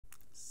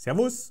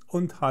Servus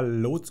und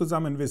hallo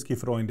zusammen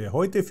Whisky-Freunde.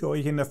 Heute für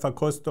euch in der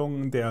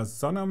Verkostung der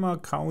Sonoma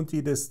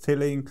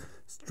Distilling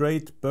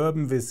Straight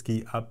Bourbon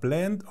Whisky, a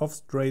blend of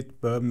straight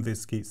Bourbon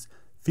Whiskies.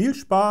 Viel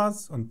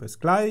Spaß und bis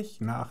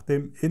gleich nach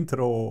dem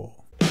Intro.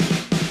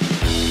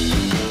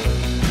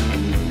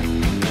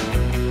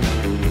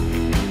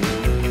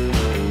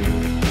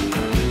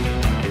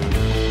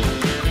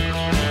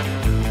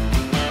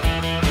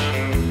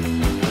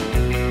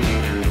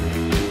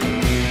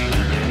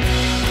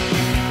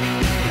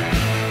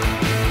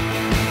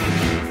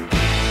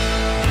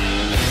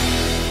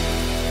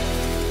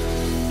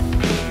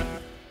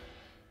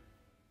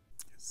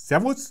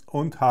 Servus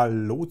und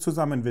hallo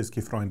zusammen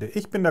Whisky-Freunde.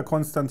 Ich bin der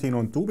Constantin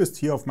und du bist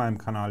hier auf meinem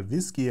Kanal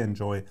Whisky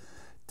Enjoy,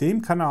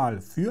 dem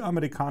Kanal für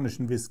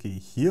amerikanischen Whisky,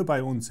 hier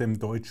bei uns im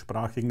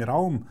deutschsprachigen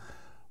Raum.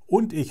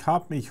 Und ich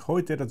habe mich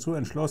heute dazu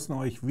entschlossen,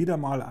 euch wieder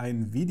mal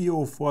ein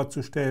Video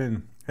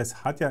vorzustellen.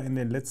 Es hat ja in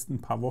den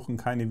letzten paar Wochen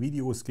keine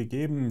Videos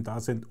gegeben, da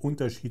sind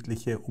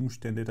unterschiedliche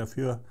Umstände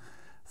dafür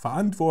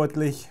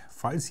verantwortlich.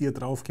 Falls ihr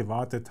drauf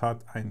gewartet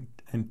habt, eine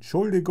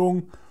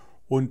Entschuldigung.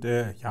 Und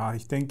ja,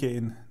 ich denke,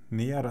 in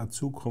näherer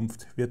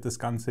Zukunft wird das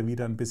Ganze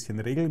wieder ein bisschen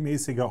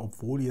regelmäßiger,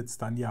 obwohl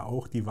jetzt dann ja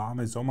auch die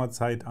warme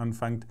Sommerzeit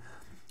anfängt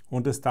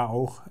und es da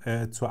auch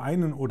zur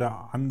einen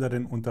oder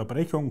anderen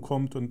Unterbrechung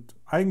kommt. Und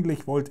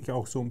eigentlich wollte ich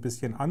auch so ein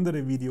bisschen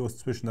andere Videos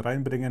zwischen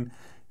reinbringen.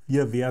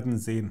 Wir werden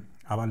sehen.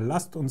 Aber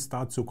lasst uns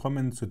dazu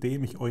kommen, zu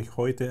dem ich euch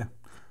heute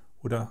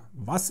oder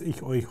was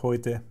ich euch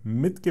heute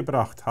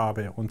mitgebracht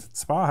habe. Und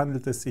zwar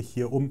handelt es sich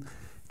hier um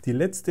die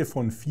letzte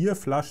von 4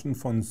 Flaschen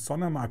von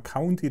Sonoma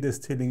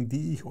Distilling,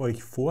 die ich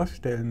euch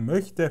vorstellen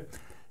möchte.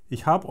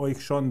 Ich habe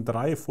euch schon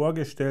 3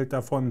 vorgestellt,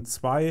 davon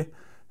 2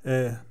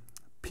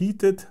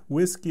 Peated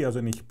Whisky, also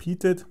nicht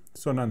Peated,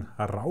 sondern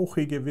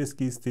rauchige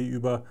Whiskys, die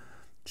über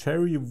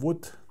Cherry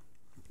Wood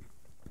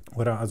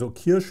oder also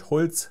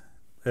Kirschholz,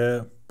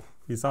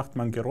 wie sagt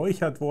man,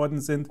 geräuchert worden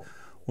sind,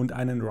 und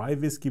einen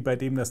Rye Whisky, bei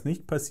dem das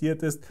nicht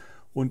passiert ist.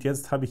 Und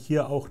jetzt habe ich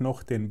hier auch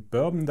noch den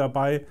Bourbon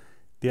dabei,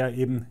 der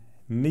eben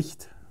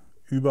nicht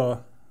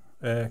über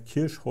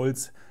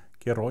Kirschholz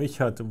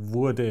geräuchert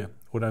wurde,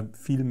 oder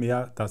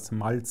vielmehr das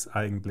Malz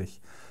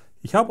eigentlich.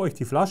 Ich habe euch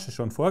die Flasche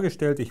schon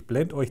vorgestellt, ich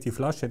blende euch die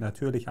Flasche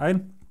natürlich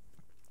ein.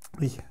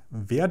 Ich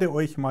werde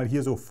euch mal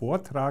hier so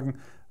vortragen,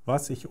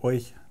 was ich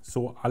euch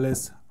so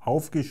alles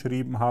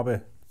aufgeschrieben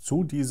habe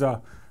zu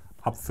dieser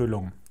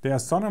Abfüllung. Der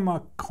Sonoma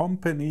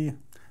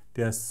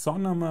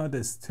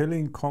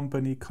Distilling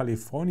Company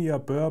California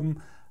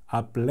Bourbon,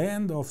 a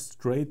blend of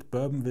straight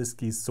Bourbon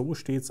Whiskies, so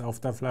steht es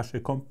auf der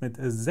Flasche, kommt mit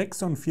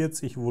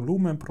 46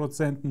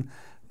 Volumenprozenten,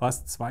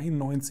 was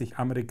 92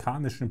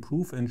 amerikanischen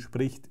Proof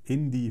entspricht,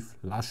 in die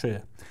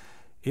Flasche.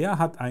 Er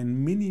hat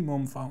ein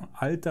Minimum vom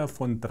Alter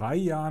von 3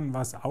 Jahren,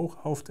 was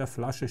auch auf der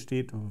Flasche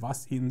steht,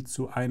 was ihn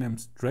zu einem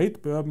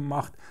Straight Bourbon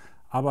macht.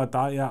 Aber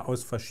da er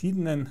aus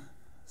verschiedenen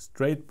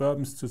Straight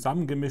Bourbons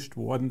zusammengemischt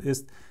worden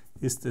ist,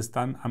 ist es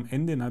dann am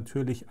Ende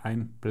natürlich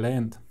ein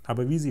Blend.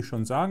 Aber wie sie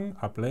schon sagen,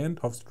 a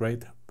blend of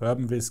straight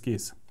Bourbon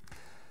Whiskies.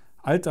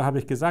 Alter habe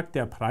ich gesagt,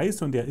 der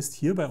Preis, und der ist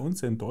hier bei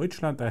uns in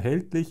Deutschland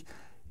erhältlich.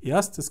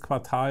 Erstes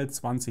Quartal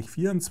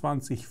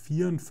 2024,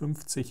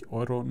 54,99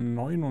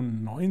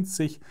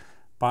 €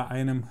 bei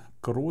einem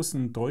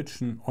großen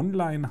deutschen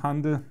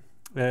Onlinehandel.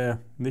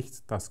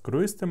 Nicht das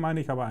größte, meine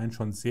ich, aber ein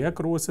schon sehr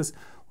großes.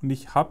 Und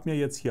ich habe mir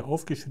jetzt hier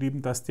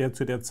aufgeschrieben, dass der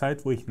zu der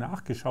Zeit, wo ich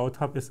nachgeschaut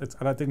habe, ist jetzt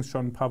allerdings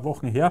schon ein paar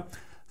Wochen her,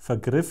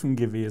 vergriffen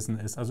gewesen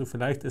ist. Also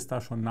vielleicht ist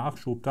da schon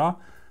Nachschub da.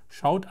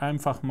 Schaut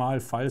einfach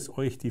mal, falls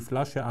euch die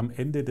Flasche am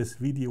Ende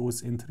des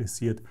Videos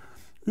interessiert.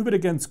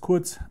 Übrigens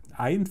kurz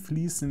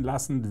einfließen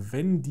lassen,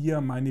 wenn dir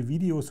meine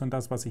Videos und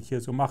das, was ich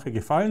hier so mache,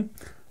 gefallen,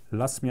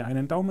 lass mir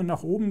einen Daumen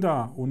nach oben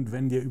da. Und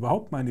wenn dir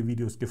überhaupt meine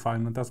Videos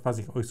gefallen und das, was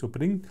ich euch so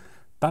bringe,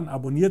 dann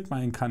abonniert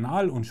meinen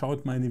Kanal und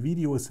schaut meine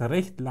Videos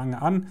recht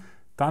lange an.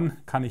 Dann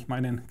kann ich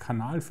meinen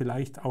Kanal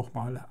vielleicht auch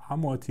mal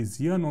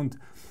amortisieren und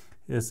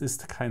es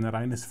ist kein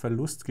reines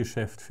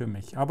Verlustgeschäft für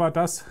mich. Aber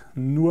das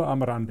nur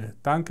am Rande.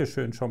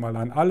 Dankeschön schon mal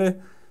an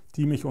alle,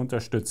 die mich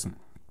unterstützen.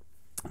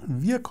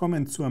 Wir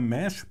kommen zur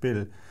Mash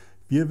Bill.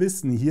 Wir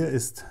wissen, hier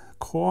ist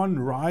Corn,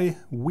 Rye,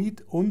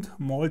 Wheat und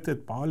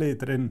Malted Barley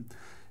drin.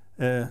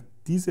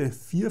 Diese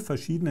 4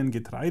 verschiedenen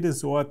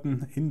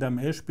Getreidesorten in der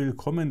Mash Bill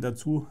kommen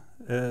dazu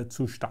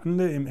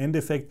zustande im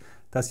Endeffekt,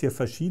 dass hier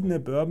verschiedene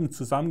Bourbon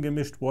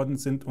zusammengemischt worden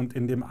sind, und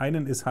in dem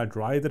einen ist halt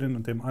Rye drin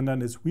und dem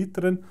anderen ist Wheat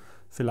drin.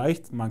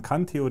 Vielleicht, man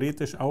kann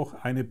theoretisch auch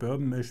eine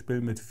Bourbon Mash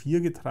Bill mit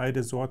 4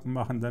 Getreidesorten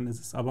machen, dann ist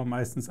es aber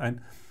meistens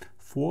ein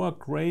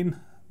 4-Grain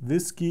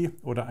Whisky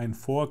oder ein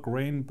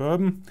 4-Grain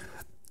Bourbon,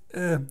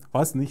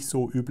 was nicht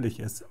so üblich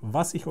ist.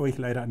 Was ich euch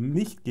leider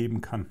nicht geben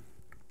kann,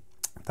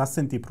 das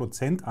sind die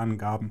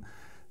Prozentangaben,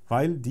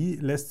 weil die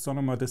lässt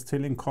Sonoma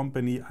Distilling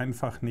Company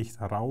einfach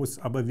nicht raus.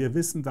 Aber wir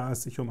wissen, da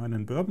es sich um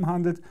einen Bourbon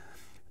handelt,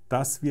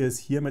 dass wir es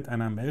hier mit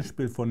einer Mash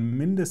Bill von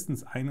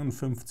mindestens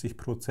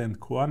 51%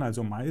 Korn,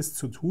 also Mais,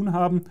 zu tun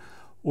haben.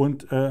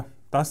 Und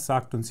das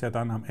sagt uns ja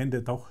dann am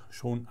Ende doch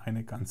schon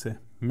eine ganze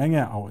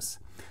Menge aus.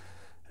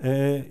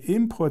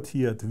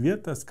 Importiert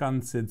wird das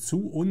Ganze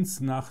zu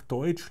uns nach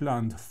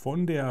Deutschland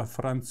von der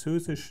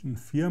französischen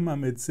Firma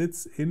mit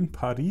Sitz in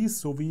Paris,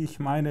 so wie ich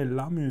meine,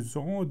 La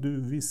Maison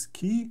de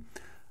Whisky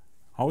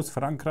aus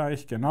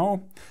Frankreich,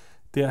 genau.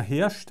 Der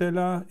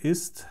Hersteller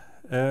ist,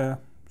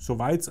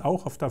 soweit es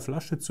auch auf der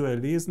Flasche zu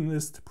erlesen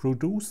ist,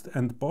 Produced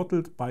and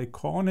Bottled by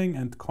Corning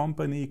and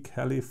Company,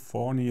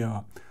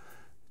 California.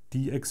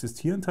 Die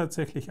existieren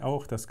tatsächlich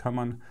auch, das kann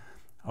man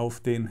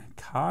auf den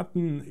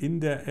Karten in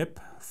der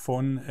App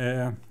von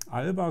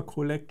Alba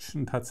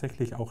Collection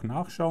tatsächlich auch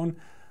nachschauen.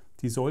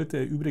 Die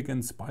sollte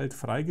übrigens bald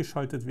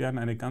freigeschaltet werden.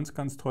 Eine ganz,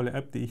 ganz tolle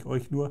App, die ich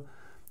euch nur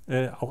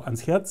auch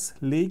ans Herz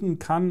legen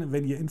kann.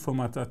 Wenn ihr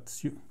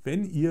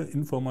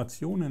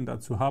Informationen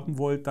dazu haben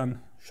wollt, dann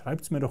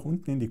schreibt es mir doch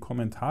unten in die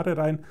Kommentare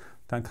rein.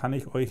 Dann kann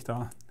ich euch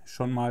da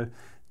schon mal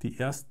die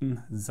ersten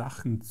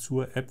Sachen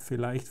zur App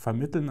vielleicht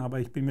vermitteln. Aber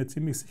ich bin mir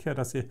ziemlich sicher,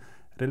 dass ihr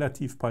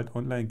relativ bald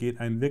online geht.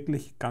 Ein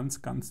wirklich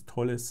ganz, ganz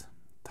tolles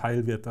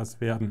Teil wird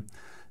das werden.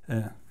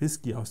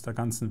 Whisky aus der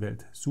ganzen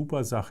Welt.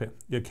 Super Sache.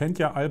 Ihr kennt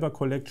ja Alba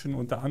Collection,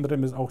 unter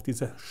anderem ist auch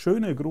diese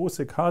schöne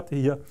große Karte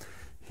hier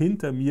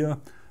hinter mir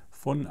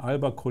von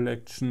Alba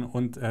Collection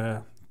und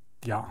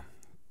ja,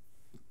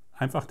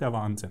 einfach der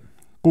Wahnsinn.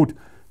 Gut,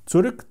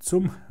 zurück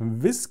zum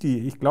Whisky.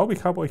 Ich glaube,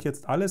 ich habe euch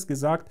jetzt alles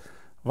gesagt,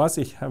 was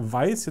ich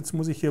weiß. Jetzt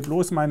muss ich hier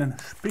bloß meinen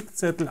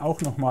Spickzettel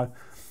auch nochmal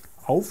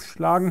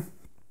aufschlagen,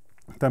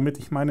 damit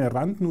ich meine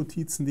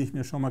Randnotizen, die ich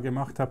mir schon mal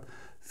gemacht habe,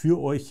 für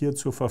euch hier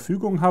zur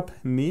Verfügung habe.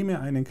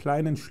 Nehme einen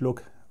kleinen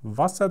Schluck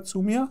Wasser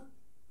zu mir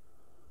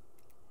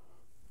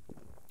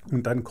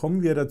und dann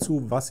kommen wir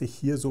dazu, was ich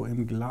hier so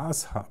im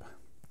Glas habe.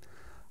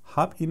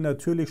 Habe ihn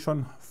natürlich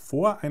schon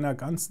vor einer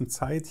ganzen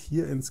Zeit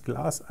hier ins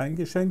Glas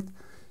eingeschenkt.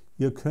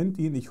 Ihr könnt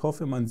ihn, ich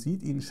hoffe, man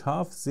sieht ihn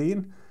scharf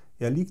sehen.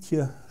 Er liegt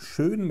hier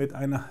schön mit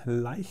einer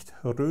leicht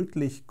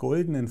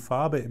rötlich-goldenen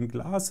Farbe im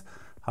Glas.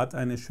 Hat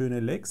eine schöne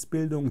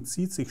Lecksbildung,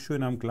 zieht sich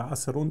schön am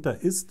Glas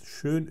runter, ist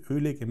schön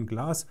ölig im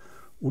Glas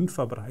und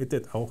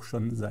verbreitet auch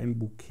schon sein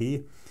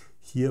Bouquet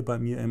hier bei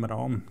mir im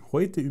Raum.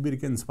 Heute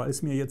übrigens, weil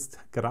es mir jetzt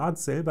gerade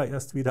selber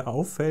erst wieder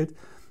auffällt,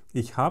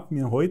 ich habe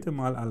mir heute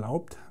mal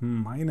erlaubt,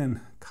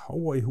 meinen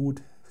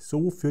Cowboy-Hut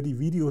so für die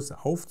Videos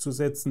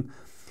aufzusetzen.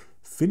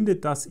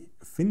 Findet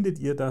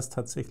ihr das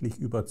tatsächlich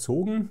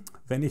überzogen,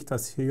 wenn ich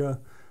das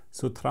hier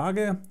so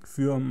trage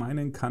für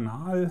meinen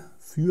Kanal,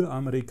 für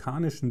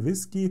amerikanischen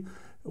Whisky?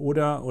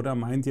 Oder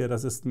meint ihr,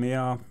 das ist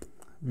mehr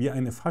wie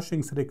eine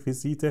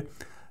Faschingsrequisite?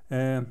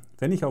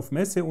 Wenn ich auf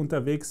Messe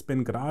unterwegs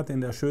bin, gerade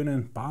in der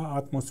schönen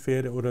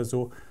Baratmosphäre oder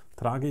so,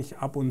 trage ich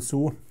ab und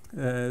zu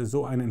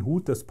so einen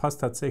Hut. Das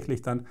passt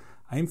tatsächlich dann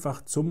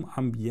einfach zum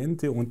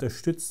Ambiente,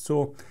 unterstützt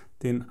so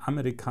den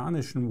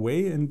amerikanischen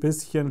Way ein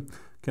bisschen.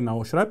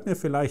 Genau, schreibt mir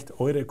vielleicht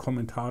eure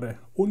Kommentare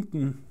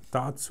unten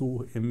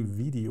dazu im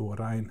Video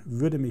rein.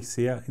 Würde mich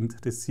sehr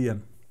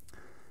interessieren.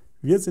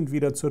 Wir sind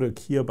wieder zurück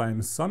hier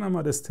beim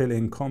Sonoma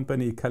Distilling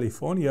Company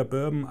California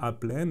Bourbon, a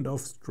blend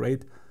of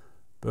straight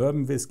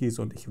Bourbon Whiskies,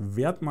 und ich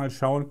werde mal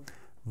schauen,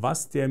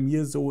 was der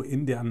mir so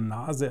in der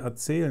Nase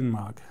erzählen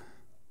mag.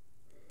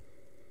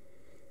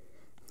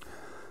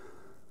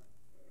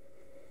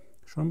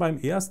 Schon beim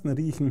ersten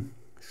Riechen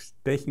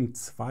stechen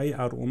zwei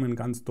Aromen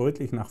ganz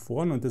deutlich nach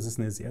vorn und das ist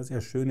eine sehr,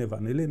 sehr schöne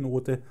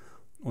Vanillenote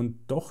und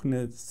doch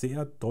eine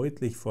sehr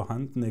deutlich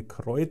vorhandene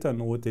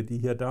Kräuternote, die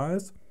hier da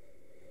ist.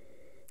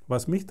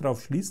 Was mich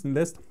darauf schließen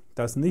lässt,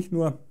 dass nicht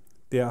nur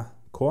der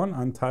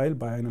Kornanteil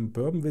bei einem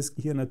Bourbon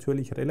Whisky hier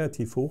natürlich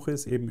relativ hoch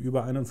ist, eben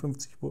über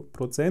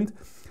 51%,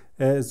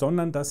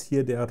 sondern dass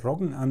hier der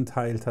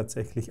Roggenanteil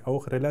tatsächlich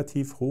auch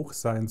relativ hoch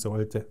sein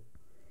sollte.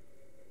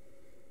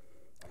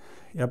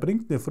 Er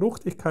bringt eine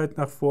Fruchtigkeit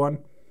nach vorn,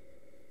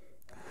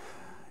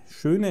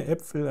 schöne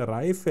Äpfel,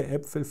 reife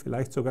Äpfel,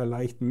 vielleicht sogar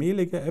leicht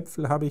mehlige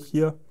Äpfel habe ich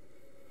hier,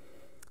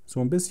 so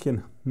ein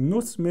bisschen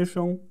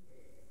Nussmischung.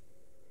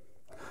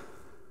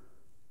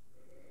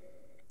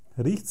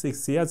 Riecht sich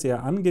sehr,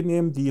 sehr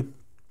angenehm. Die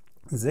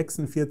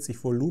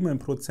 46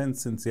 Volumenprozent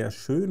sind sehr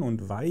schön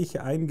und weich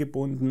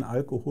eingebunden.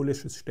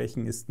 Alkoholisches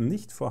Stechen ist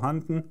nicht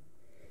vorhanden.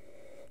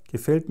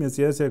 Gefällt mir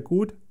sehr, sehr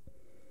gut.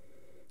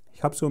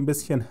 Ich habe so ein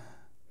bisschen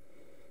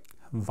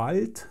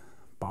Wald,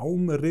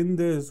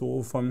 Baumrinde,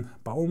 so von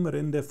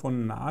Baumrinde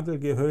von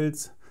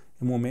Nadelgehölz.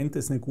 Im Moment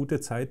ist eine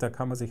gute Zeit, da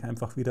kann man sich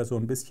einfach wieder so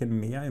ein bisschen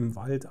mehr im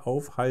Wald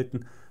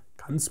aufhalten.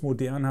 Ganz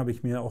modern habe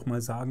ich mir auch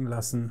mal sagen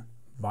lassen,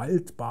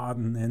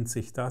 Waldbaden nennt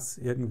sich das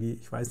irgendwie.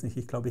 Ich weiß nicht,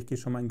 ich glaube, ich gehe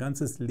schon mein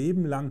ganzes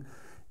Leben lang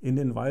in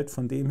den Wald.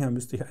 Von dem her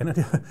müsste ich einer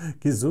der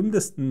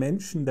gesundesten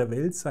Menschen der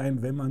Welt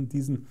sein, wenn man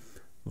diesen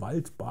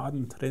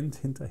Waldbaden-Trend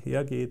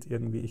hinterhergeht.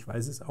 Irgendwie, ich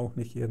weiß es auch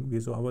nicht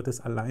irgendwie so, aber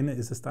das alleine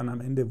ist es dann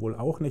am Ende wohl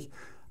auch nicht.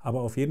 Aber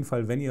auf jeden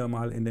Fall, wenn ihr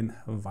mal in den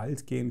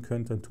Wald gehen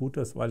könnt, dann tut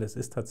das, weil es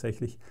ist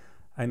tatsächlich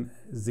ein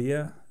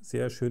sehr,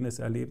 sehr schönes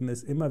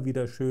Erlebnis. Immer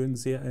wieder schön,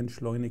 sehr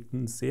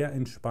entschleunigend, sehr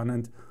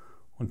entspannend.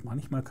 Und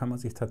manchmal kann man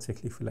sich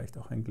tatsächlich vielleicht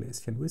auch ein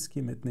Gläschen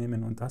Whisky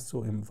mitnehmen und das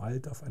so im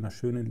Wald auf einer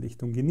schönen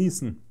Lichtung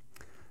genießen.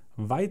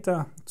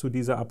 Weiter zu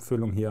dieser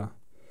Abfüllung hier.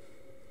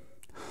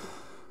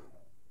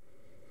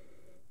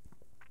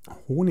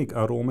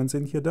 Honigaromen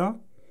sind hier da.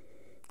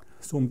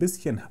 so ein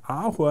bisschen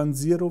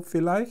Ahornsirup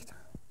vielleicht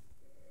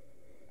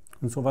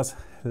und sowas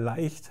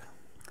leicht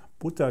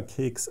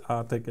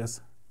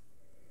Butterkeksartiges.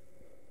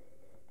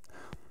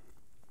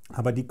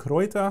 Aber die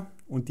Kräuter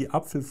und die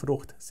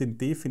Apfelfrucht sind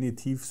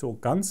definitiv so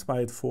ganz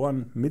weit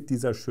vorn mit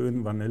dieser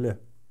schönen Vanille.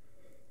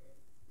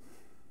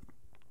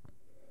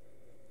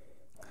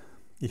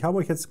 Ich habe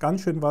euch jetzt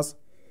ganz schön was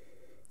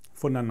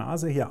von der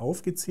Nase her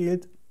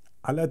aufgezählt.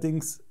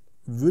 Allerdings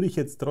würde ich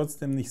jetzt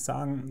trotzdem nicht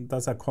sagen,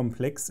 dass er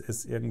komplex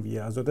ist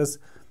irgendwie. Also das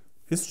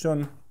ist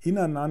schon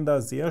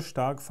ineinander sehr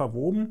stark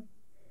verwoben,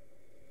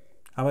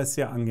 aber ist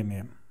sehr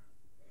angenehm.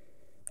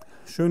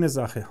 Schöne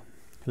Sache.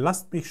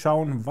 Lasst mich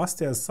schauen, was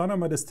der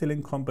Sonoma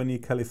Distilling Company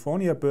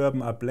California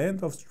Bourbon, a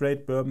blend of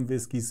straight Bourbon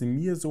Whiskies,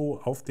 mir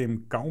so auf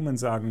dem Gaumen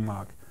sagen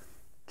mag.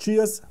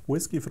 Cheers,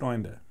 Whisky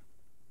Freunde!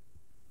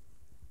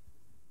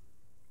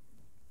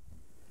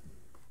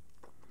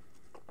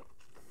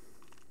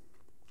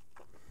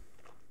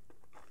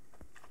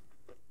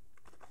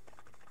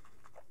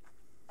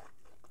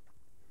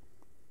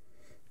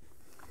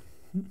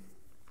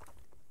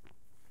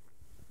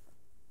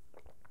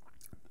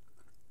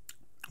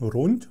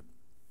 Rund,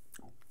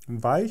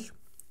 weich,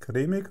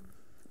 cremig,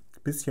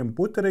 bisschen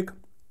butterig,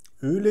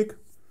 ölig,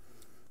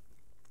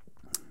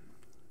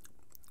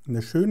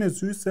 eine schöne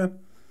Süße,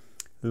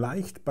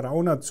 leicht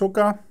brauner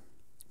Zucker,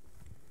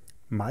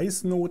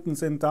 Maisnoten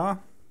sind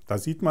da. Da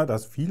sieht man,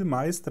 dass viel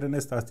Mais drin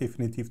ist. Da ist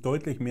definitiv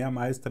deutlich mehr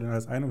Mais drin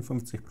als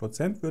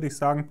 51%, würde ich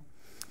sagen.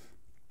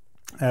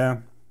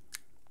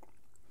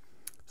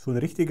 So ein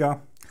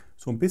richtiger,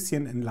 so ein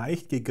bisschen ein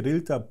leicht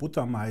gegrillter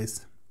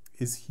Buttermais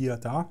ist hier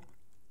da.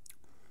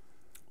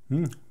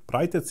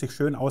 Breitet sich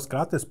schön aus,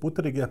 gerade das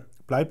Butterige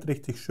bleibt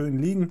richtig schön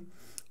liegen.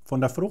 Von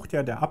der Frucht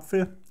her, der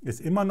Apfel ist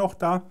immer noch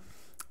da,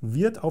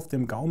 wird auf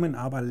dem Gaumen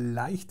aber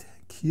leicht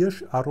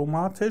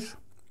kirscharomatisch.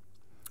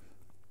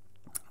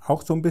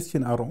 Auch so ein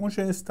bisschen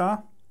Orange ist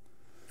da.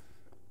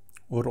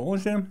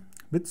 Orange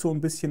mit so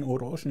ein bisschen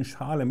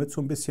Orangenschale, mit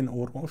so ein bisschen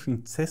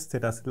Orangenzeste.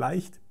 Das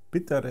leicht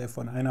bittere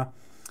von einer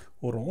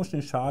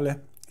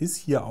Orangenschale ist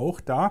hier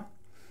auch da.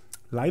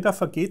 Leider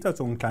vergeht er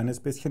so ein kleines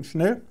bisschen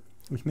schnell.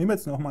 Ich nehme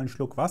jetzt noch mal einen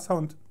Schluck Wasser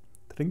und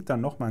trinke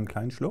dann noch mal einen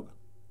kleinen Schluck.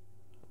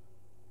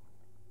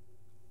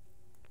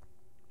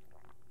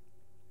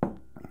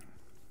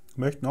 Ich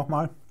möchte noch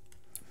mal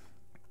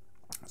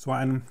so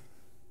einen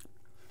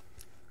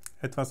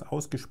etwas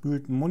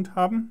ausgespülten Mund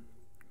haben.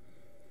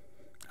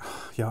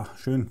 Ja,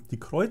 schön. Die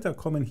Kräuter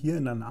kommen hier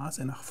in der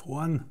Nase nach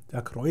vorn.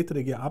 Der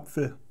kräutrige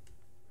Apfel.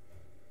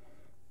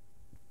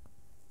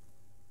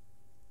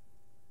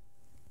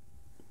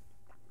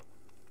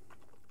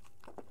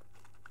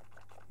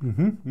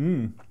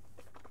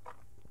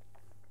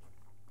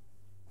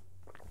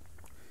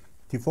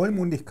 Die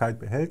Vollmundigkeit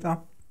behält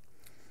er.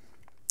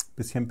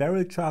 Bisschen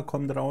Barrel Char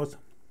kommt raus.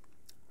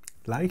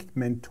 Leicht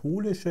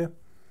mentholische,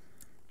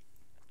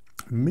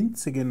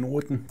 minzige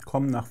Noten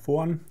kommen nach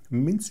vorn.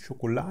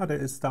 Minzschokolade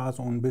ist da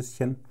so ein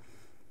bisschen.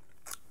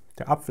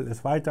 Der Apfel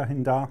ist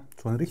weiterhin da.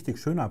 So ein richtig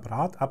schöner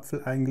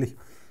Bratapfel eigentlich,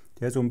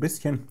 der so ein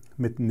bisschen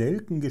mit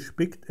Nelken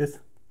gespickt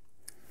ist.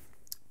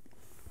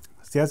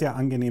 Sehr, sehr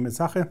angenehme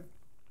Sache.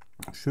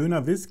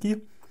 Schöner Whisky.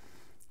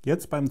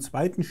 Jetzt beim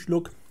zweiten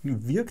Schluck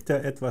wirkt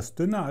er etwas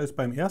dünner als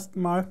beim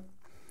ersten Mal.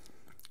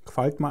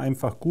 Gefällt mir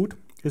einfach gut.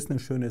 Ist eine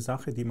schöne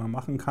Sache, die man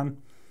machen kann.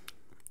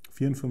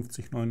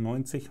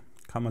 54,99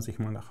 kann man sich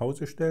mal nach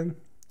Hause stellen.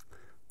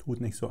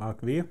 Tut nicht so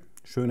arg weh.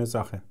 Schöne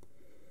Sache.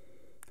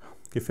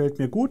 Gefällt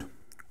mir gut.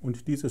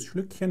 Und dieses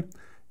Schlückchen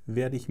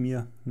werde ich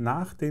mir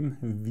nach dem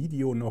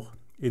Video noch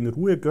in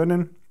Ruhe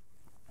gönnen.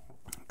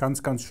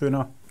 Ganz, ganz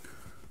schöner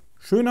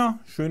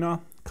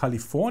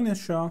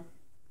kalifornischer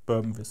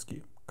Bourbon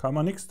Whisky. Kann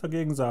man nichts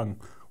dagegen sagen.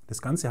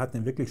 Das Ganze hat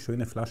eine wirklich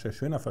schöne Flasche,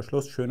 schöner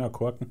Verschluss, schöner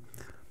Korken.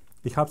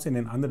 Ich habe es in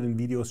den anderen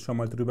Videos schon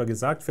mal drüber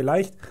gesagt.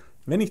 Vielleicht,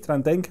 wenn ich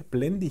dran denke,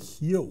 blende ich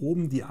hier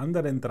oben die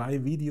anderen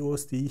 3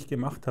 Videos, die ich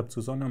gemacht habe zu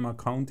Sonoma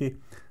County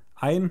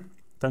ein.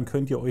 Dann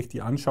könnt ihr euch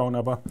die anschauen.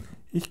 Aber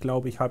ich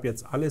glaube, ich habe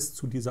jetzt alles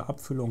zu dieser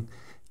Abfüllung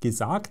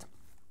gesagt.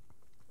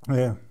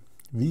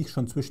 Wie ich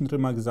schon zwischendrin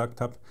mal gesagt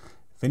habe,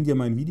 wenn dir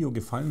mein Video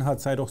gefallen hat,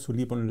 sei doch so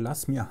lieb und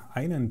lass mir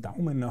einen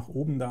Daumen nach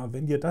oben da.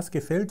 Wenn dir das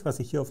gefällt, was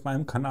ich hier auf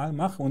meinem Kanal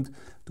mache und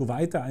du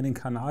weiter einen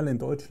Kanal in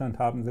Deutschland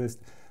haben willst,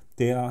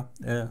 der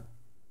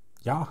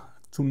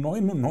zu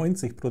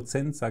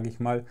 99%, sage ich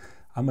mal,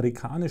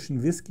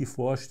 amerikanischen Whisky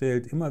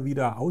vorstellt, immer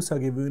wieder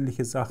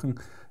außergewöhnliche Sachen,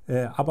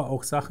 aber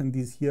auch Sachen,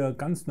 die es hier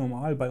ganz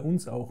normal bei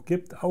uns auch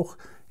gibt, auch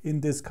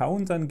in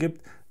Discountern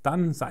gibt,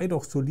 dann sei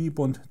doch so lieb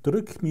und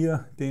drück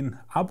mir den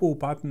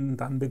Abo-Button,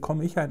 dann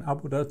bekomme ich ein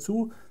Abo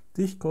dazu.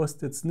 Dich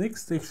kostet es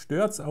nichts, dich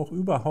stört es auch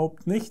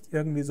überhaupt nicht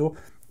irgendwie so.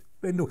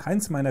 Wenn du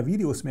keins meiner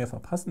Videos mehr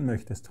verpassen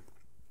möchtest,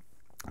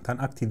 dann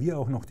aktiviere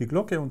auch noch die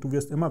Glocke und du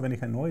wirst immer, wenn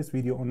ich ein neues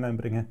Video online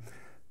bringe,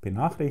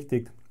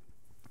 benachrichtigt.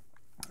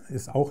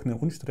 Ist auch eine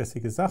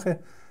unstressige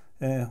Sache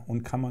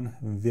und kann man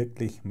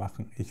wirklich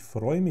machen. Ich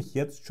freue mich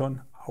jetzt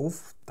schon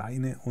auf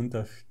deine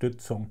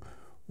Unterstützung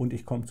und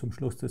ich komme zum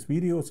Schluss des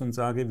Videos und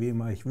sage wie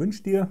immer, ich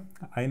wünsche dir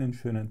einen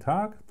schönen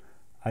Tag,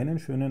 einen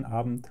schönen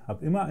Abend,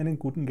 hab immer einen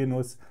guten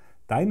Genuss.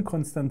 Dein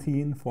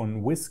Constantin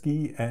von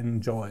Whiskey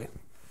Enjoy.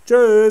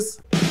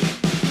 Tschüss!